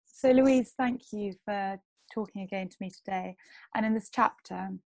So Louise, thank you for talking again to me today. And in this chapter,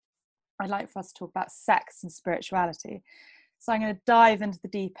 I'd like for us to talk about sex and spirituality. So I'm going to dive into the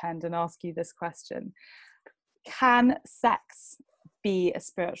deep end and ask you this question. Can sex be a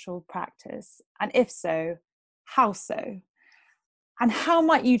spiritual practice? And if so, how so? And how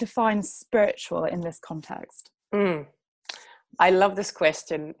might you define spiritual in this context? I love this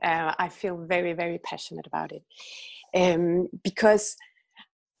question. I feel very, very passionate about it. Because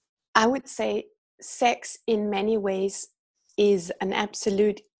I would say sex in many ways is an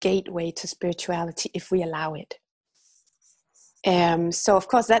absolute gateway to spirituality if we allow it. So of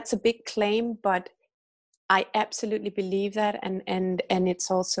course that's a big claim, but I absolutely believe that, and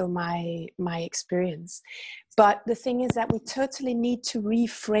it's also my experience. But the thing is that we totally need to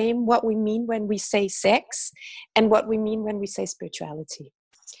reframe what we mean when we say sex and what we mean when we say spirituality.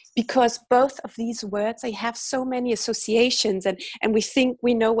 Because both of these words, they have so many associations, and we think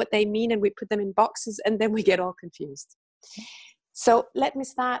we know what they mean and we put them in boxes and then we get all confused. So let me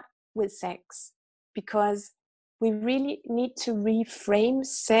start with sex, because we really need to reframe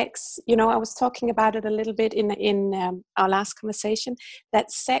sex. You know, I was talking about it a little bit in our last conversation,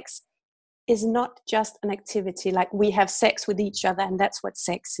 that sex is not just an activity, like we have sex with each other and that's what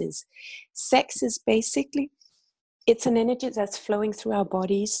sex is. Sex is basically, it's an energy that's flowing through our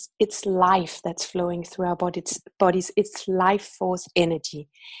bodies. It's life that's flowing through our bodies. It's life force energy.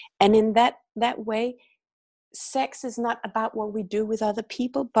 And in that way, sex is not about what we do with other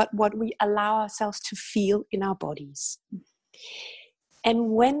people, but what we allow ourselves to feel in our bodies. And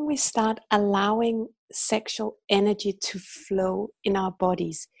when we start allowing sexual energy to flow in our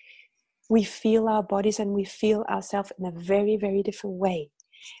bodies, we feel our bodies and we feel ourselves in a very, very different way.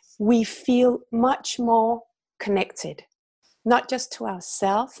 We feel much more connected, not just to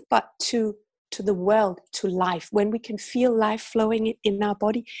ourselves, but to the world, to life. When we can feel life flowing in our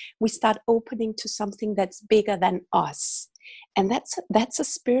body, we start opening to something that's bigger than us. And that's a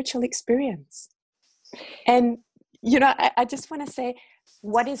spiritual experience. And, you know, I just want to say,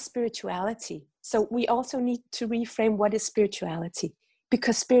 what is spirituality? So we also need to reframe what is spirituality,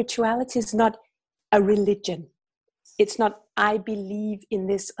 because spirituality is not a religion. It's not, I believe in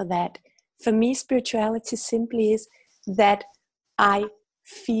this or that. For me, spirituality simply is that I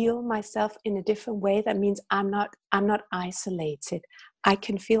feel myself in a different way. That means I'm not isolated. I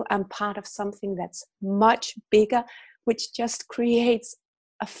can feel I'm part of something that's much bigger, which just creates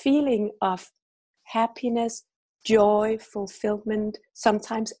a feeling of happiness, joy, fulfillment,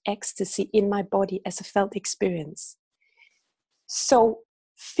 sometimes ecstasy in my body as a felt experience. So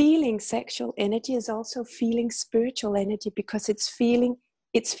feeling sexual energy is also feeling spiritual energy, because it's feeling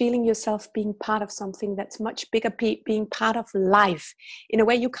yourself being part of something that's much bigger, being part of life in a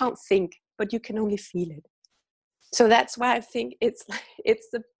way you can't think, but you can only feel it. So that's why I think it's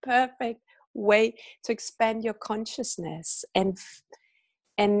the perfect way to expand your consciousness, and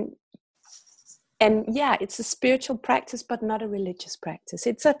yeah, it's a spiritual practice, but not a religious practice.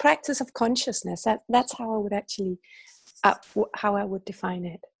 It's a practice of consciousness. That's how I would actually, how I would define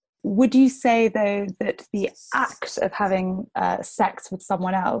it. Would you say, though, that the act of having sex with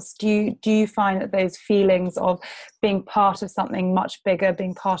someone else, do you find that those feelings of being part of something much bigger,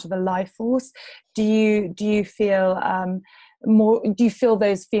 being part of a life force, do you feel more? Do you feel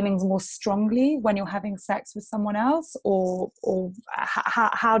those feelings more strongly when you're having sex with someone else, or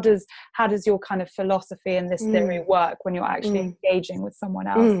how does your kind of philosophy and this theory work when you're actually engaging with someone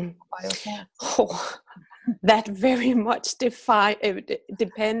else by yourself? Oh. That very much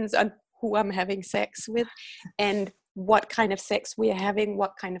depends on who I'm having sex with and what kind of sex we are having,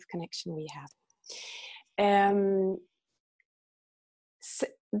 what kind of connection we have. So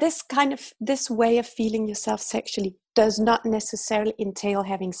this way of feeling yourself sexually does not necessarily entail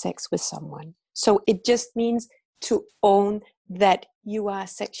having sex with someone. So it just means to own that you are a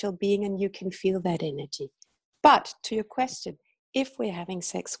sexual being and you can feel that energy. But to your question, if we're having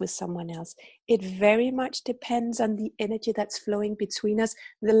sex with someone else, it very much depends on the energy that's flowing between us,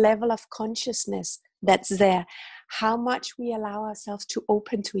 the level of consciousness that's there, how much we allow ourselves to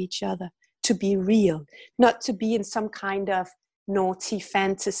open to each other, to be real, not to be in some kind of naughty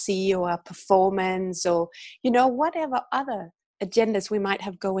fantasy or a performance or, you know, whatever other agendas we might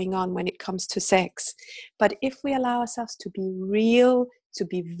have going on when it comes to sex. But if we allow ourselves to be real, to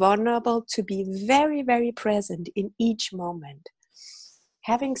be vulnerable, to be very, very present in each moment,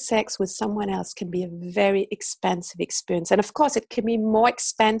 having sex with someone else can be a very expansive experience. And of course, it can be more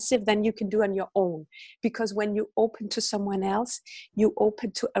expansive than you can do on your own. Because when you open to someone else, you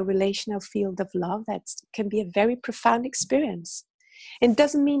open to a relational field of love that can be a very profound experience. It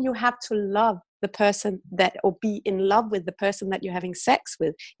doesn't mean you have to love the person that, or be in love with the person that you're having sex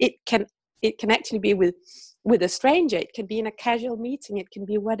with. It can actually be with a stranger. It can be in a casual meeting. It can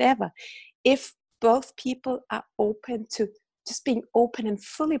be whatever. If both people are open to just being open and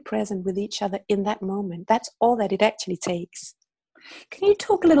fully present with each other in that moment, that's all that it actually takes. Can you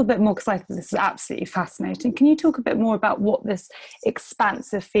talk a little bit more, because I think this is absolutely fascinating, can you talk a bit more about what this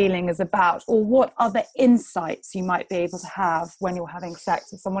expansive feeling is about, or what other insights you might be able to have when you're having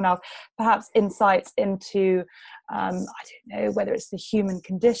sex with someone else? Perhaps insights into, I don't know, whether it's the human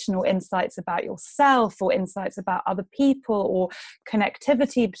condition, or insights about yourself, or insights about other people, or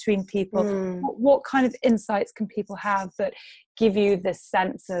connectivity between people. What kind of insights can people have that give you this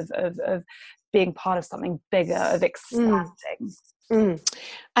sense of being part of something bigger, of expanding?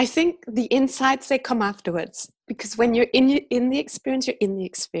 I think the insights, they come afterwards, because when you're in the experience, you're in the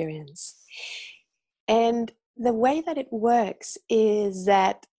experience. And the way that it works is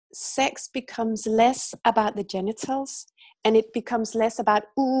that sex becomes less about the genitals, and it becomes less about,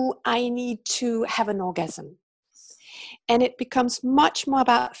 ooh, I need to have an orgasm. And it becomes much more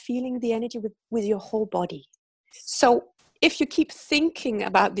about feeling the energy with your whole body. So if you keep thinking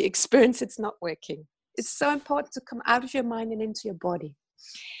about the experience, it's not working. It's so important to come out of your mind and into your body.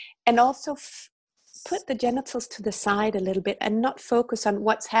 And also put the genitals to the side a little bit and not focus on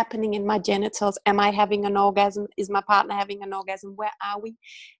what's happening in my genitals. Am I having an orgasm? Is my partner having an orgasm? Where are we?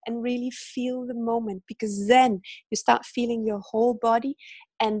 And really feel the moment, because then you start feeling your whole body,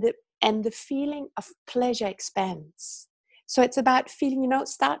 and the feeling of pleasure expands. So it's about feeling,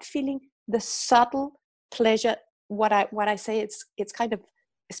 start feeling the subtle pleasure. What I say, it's kind of,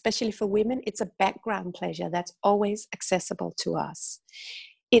 especially for women, it's a background pleasure that's always accessible to us.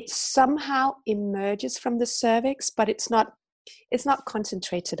 It somehow emerges from the cervix, but it's not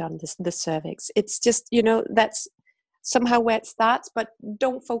concentrated on the cervix. It's just, that's somehow where it starts, but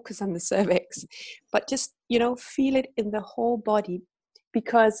don't focus on the cervix, but just, feel it in the whole body,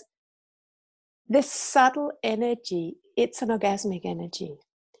 because this subtle energy, it's an orgasmic energy.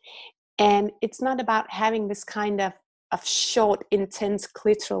 And it's not about having this kind of short, intense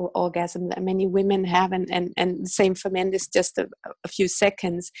clitoral orgasm that many women have, and same for men, it's just a few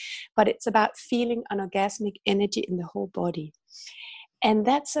seconds, but it's about feeling an orgasmic energy in the whole body. And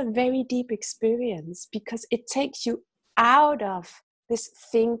that's a very deep experience, because it takes you out of this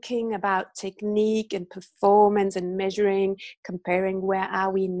thinking about technique and performance and measuring, comparing, where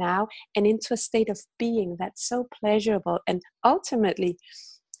are we now, and into a state of being that's so pleasurable and ultimately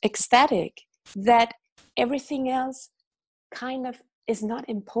ecstatic, that everything else kind of is not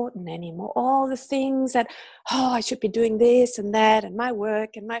important anymore. All the things that, I should be doing this and that, and my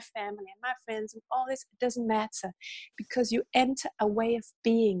work and my family and my friends and all this, it doesn't matter, because you enter a way of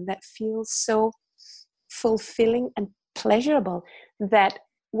being that feels so fulfilling and pleasurable, that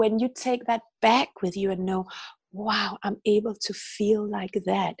when you take that back with you and know, wow, I'm able to feel like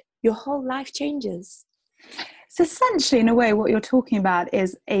that, your whole life changes. So essentially, in a way, what you're talking about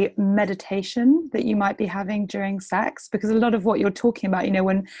is a meditation that you might be having during sex, because a lot of what you're talking about,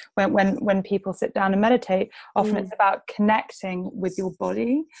 when people sit down and meditate, often it's about connecting with your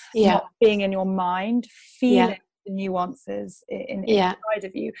body, not being in your mind, feeling the nuances inside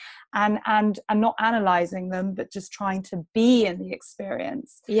of you, and not analyzing them, but just trying to be in the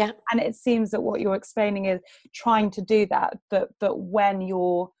experience. And it seems that what you're explaining is trying to do that, but when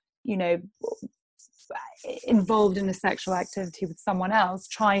you're involved in a sexual activity with someone else,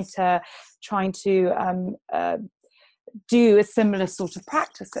 trying to do a similar sort of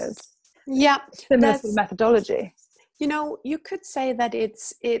practices, similar sort of methodology. You could say that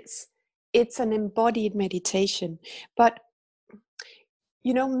it's an embodied meditation, but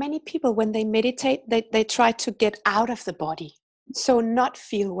many people, when they meditate, they try to get out of the body, so not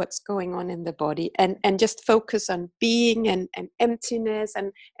feel what's going on in the body, and just focus on being and emptiness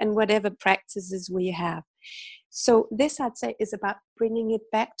and whatever practices we have. So this, I'd say, is about bringing it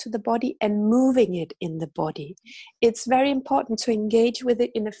back to the body and moving it in the body. It's very important to engage with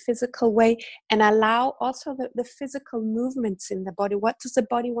it in a physical way, and allow also the physical movements in the body. What does the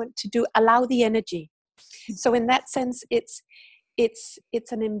body want to do? Allow the energy. So in that sense, it's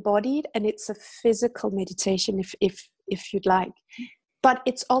an embodied, and it's a physical meditation, if you'd like, but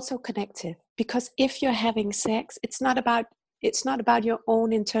it's also connective, because if you're having sex, it's not about your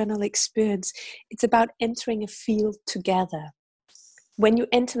own internal experience. It's about entering a field together. When you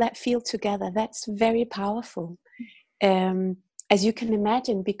enter that field together, that's very powerful, as you can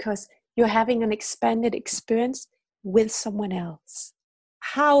imagine, because you're having an expanded experience with someone else.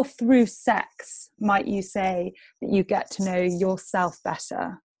 How, through sex, might you say that you get to know yourself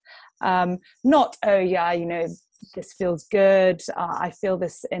better? Not, this feels good, I feel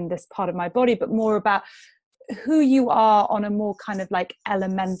this in this part of my body, but more about who you are on a more kind of like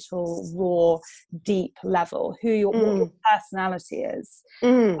elemental, raw, deep level, what your personality is.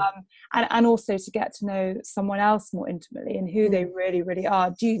 And also to get to know someone else more intimately and who they really, really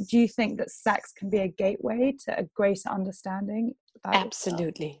are. Do you think that sex can be a gateway to a greater understanding about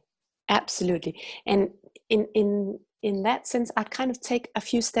Absolutely. yourself? Absolutely. And in that sense, I kind of take a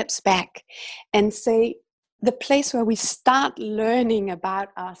few steps back and say the place where we start learning about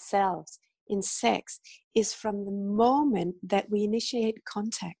ourselves in sex is from the moment that we initiate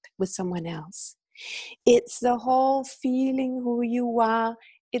contact with someone else. It's the whole feeling who you are.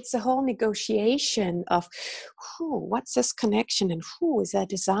 It's the whole negotiation of what's this connection and who is that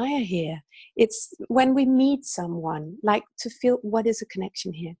desire here. It's when we meet someone, like to feel what is a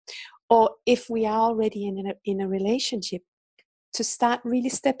connection here. Or if we are already in a relationship, to start really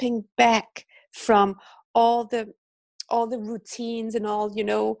stepping back from all the routines and all,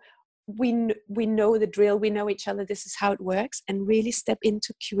 we know the drill, we know each other, this is how it works, and really step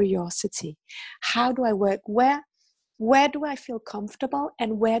into curiosity. How do I work? Where do I feel comfortable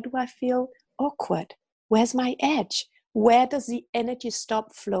and where do I feel awkward? Where's my edge? Where does the energy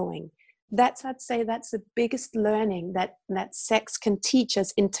stop flowing? I'd say that's the biggest learning that sex can teach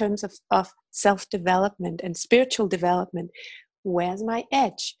us in terms of self-development and spiritual development. Where's my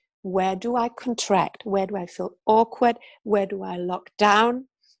edge? Where do I contract? Where do I feel awkward? Where do I lock down?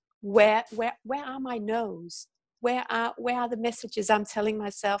 Where are my no's? Where are the messages I'm telling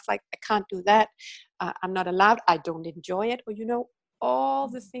myself, like, I can't do that, I'm not allowed, I don't enjoy it, or all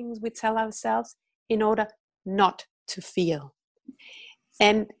the things we tell ourselves in order not to feel.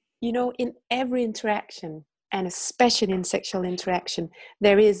 And in every interaction, and especially in sexual interaction,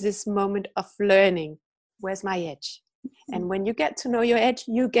 there is this moment of learning. Where's my edge? And when you get to know your edge,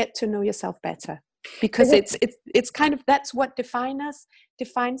 you get to know yourself better, because it's kind of, that's what defines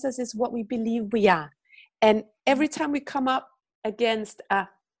us is what we believe we are. And every time we come up against a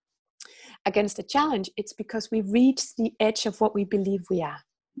challenge, it's because we reach the edge of what we believe we are.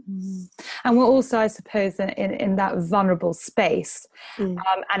 And we're also, I suppose, in that vulnerable space. And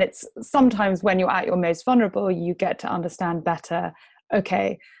it's sometimes when you're at your most vulnerable, you get to understand better,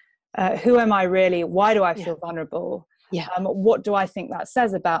 okay, who am I really? Why do I feel vulnerable? Yeah. What do I think that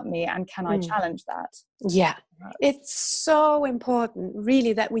says about me? And can I challenge that? Yeah. It's so important,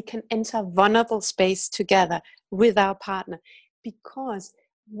 really, that we can enter vulnerable space together with our partner, because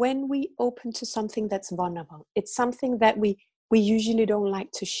when we open to something that's vulnerable, it's something that we usually don't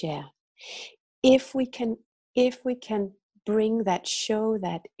like to share. If we can bring that, show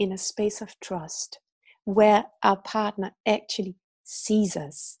that in a space of trust, where our partner actually sees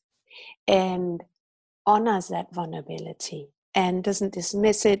us and honors that vulnerability and doesn't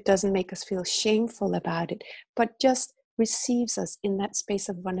dismiss it, doesn't make us feel shameful about it, but just receives us in that space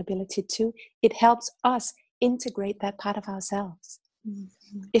of vulnerability too, it helps us integrate that part of ourselves.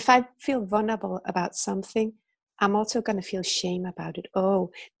 Mm-hmm. If I feel vulnerable about something, I'm also going to feel shame about it.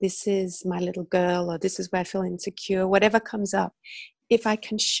 Oh, this is my little girl, or this is where I feel insecure, whatever comes up. If I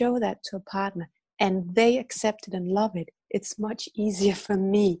can show that to a partner and they accept it and love it, it's much easier for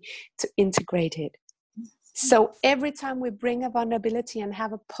me to integrate it. So every time we bring a vulnerability and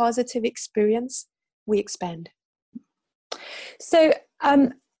have a positive experience, we expand. So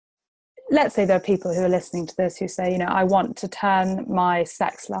let's say there are people who are listening to this who say, I want to turn my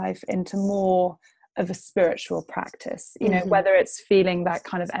sex life into more of a spiritual practice, whether it's feeling that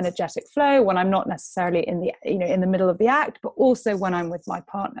kind of energetic flow when I'm not necessarily in the middle of the act, but also when I'm with my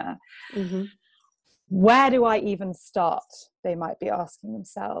partner. Mm-hmm. Where do I even start? They might be asking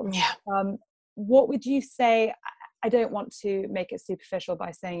themselves. Yeah. What would you say? I don't want to make it superficial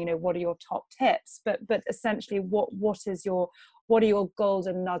by saying, what are your top tips, but essentially what are your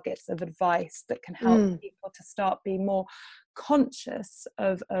golden nuggets of advice that can help people to start being more conscious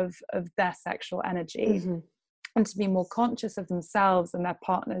of their sexual energy, and to be more conscious of themselves and their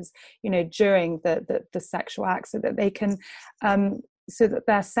partners, during the sexual act, so that they can so that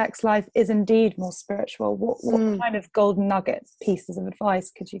their sex life is indeed more spiritual? What kind of golden nuggets, pieces of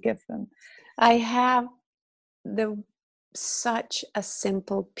advice could you give them? I have such a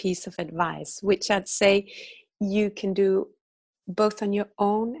simple piece of advice, which I'd say you can do both on your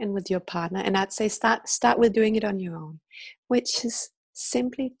own and with your partner. And I'd say start with doing it on your own, which is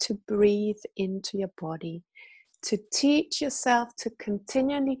simply to breathe into your body, to teach yourself to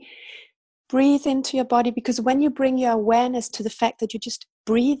continually breathe into your body. Because when you bring your awareness to the fact that you're just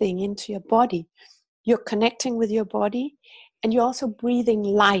breathing into your body, you're connecting with your body, and you're also breathing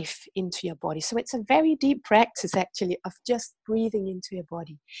life into your body. So it's a very deep practice, actually, of just breathing into your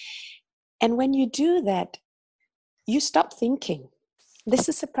body. And when you do that, you stop thinking. This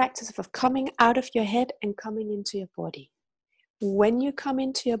is a practice of coming out of your head and coming into your body. When you come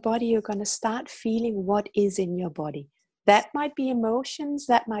into your body, you're going to start feeling what is in your body. That might be emotions,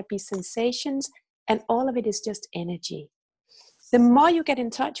 that might be sensations, and all of it is just energy. The more you get in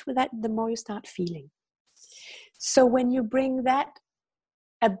touch with that, the more you start feeling. So when you bring that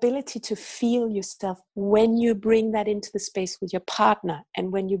ability to feel yourself, when you bring that into the space with your partner,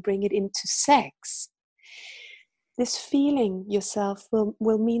 and when you bring it into sex, this feeling yourself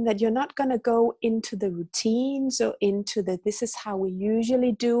will mean that you're not going to go into the routines or into the this is how we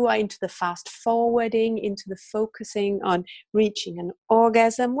usually do, or into the fast forwarding, into the focusing on reaching an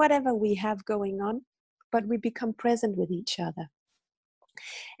orgasm, whatever we have going on, but we become present with each other.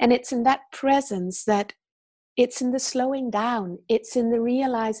 And it's in that presence that it's in the slowing down, it's in the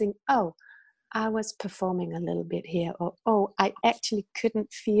realizing, oh, I was performing a little bit here, or oh, I actually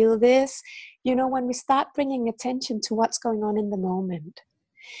couldn't feel this. You know, when we start bringing attention to what's going on in the moment,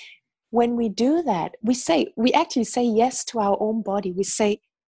 when we do that, we actually say yes to our own body. We say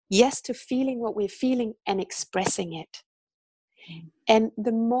yes to feeling what we're feeling and expressing it. And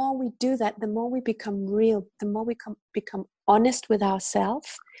the more we do that, the more we become real, the more we become honest with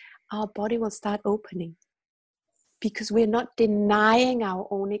ourselves, our body will start opening. Because we're not denying our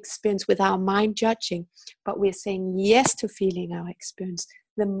own experience with our mind judging, but we're saying yes to feeling our experience.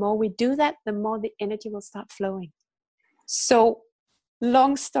 The more we do that, the more the energy will start flowing. So,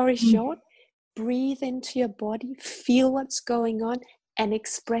 long story short, breathe into your body, feel what's going on, and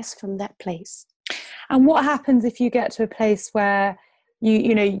express from that place. And what happens if you get to a place where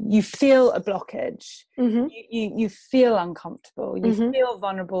you feel a blockage, Mm-hmm. you feel uncomfortable, you Mm-hmm. feel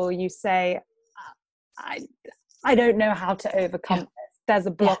vulnerable, you say, I don't know how to overcome this. There's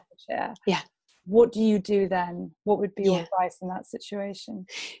a blockage here. Yeah. What do you do then? What would be your advice in that situation?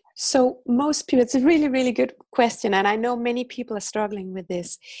 So most people, it's a really, really good question. And I know many people are struggling with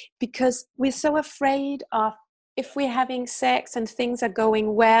this because we're so afraid of if we're having sex and things are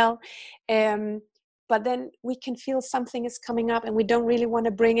going well, but then we can feel something is coming up and we don't really want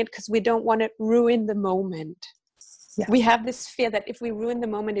to bring it because we don't want to ruin the moment. Yeah. We have this fear that if we ruin the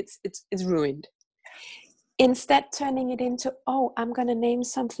moment, it's ruined. Instead, turning it into, oh, I'm going to name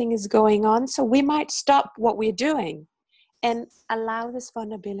something is going on. So we might stop what we're doing and allow this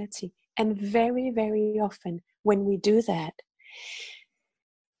vulnerability. And very, very often when we do that,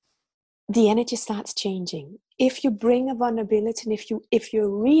 the energy starts changing. If you bring a vulnerability and if you're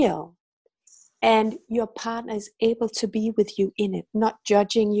real and your partner is able to be with you in it, not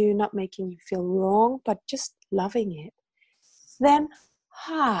judging you, not making you feel wrong, but just loving it, then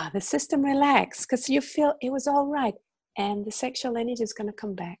the system relaxes because you feel it was all right. And the sexual energy is going to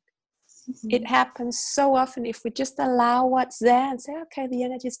come back. Mm-hmm. It happens so often if we just allow what's there and say, okay, the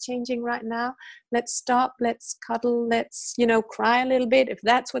energy is changing right now. Let's stop, let's cuddle, let's, cry a little bit if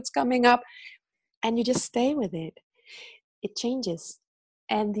that's what's coming up. And you just stay with it. It changes.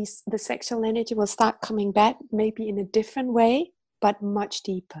 And the sexual energy will start coming back, maybe in a different way, but much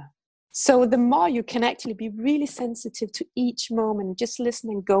deeper. So the more you can actually be really sensitive to each moment, just listen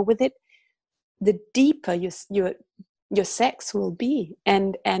and go with it, the deeper your sex will be,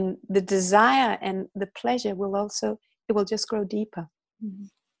 and the desire and the pleasure will also, it will just grow deeper. Mm-hmm.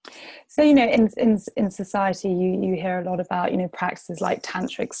 So in society you hear a lot about practices like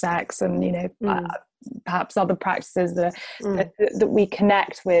tantric sex and perhaps other practices that we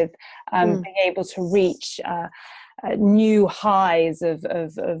connect with, being able to reach new highs of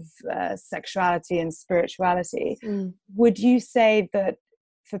sexuality and spirituality. Would you say that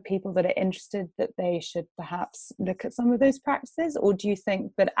for people that are interested that they should perhaps look at some of those practices, or do you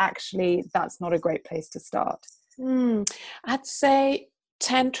think that actually that's not a great place to start? I'd say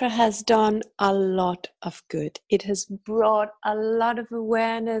Tantra has done a lot of good. It has brought a lot of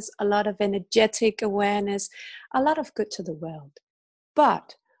awareness, a lot of energetic awareness, a lot of good to the world.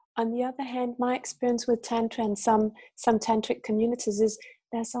 But on the other hand, my experience with Tantra and some tantric communities is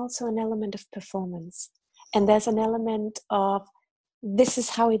there's also an element of performance. And there's an element of this is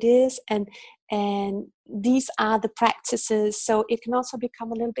how it is and these are the practices. So it can also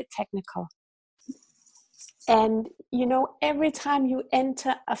become a little bit technical. And, every time you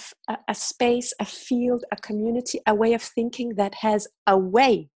enter a space, a field, a community, a way of thinking that has a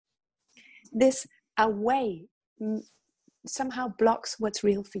way, this a way somehow blocks what's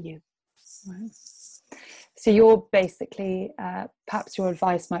real for you. Right. So you're basically, perhaps your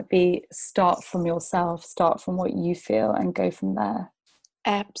advice might be start from yourself, start from what you feel and go from there.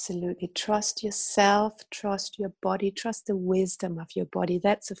 Absolutely. Trust yourself, trust your body, trust the wisdom of your body.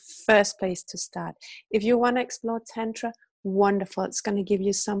 That's the first place to start. If you want to explore Tantra, wonderful. It's going to give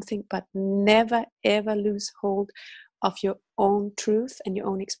you something, but never ever lose hold of your own truth and your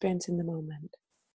own experience in the moment.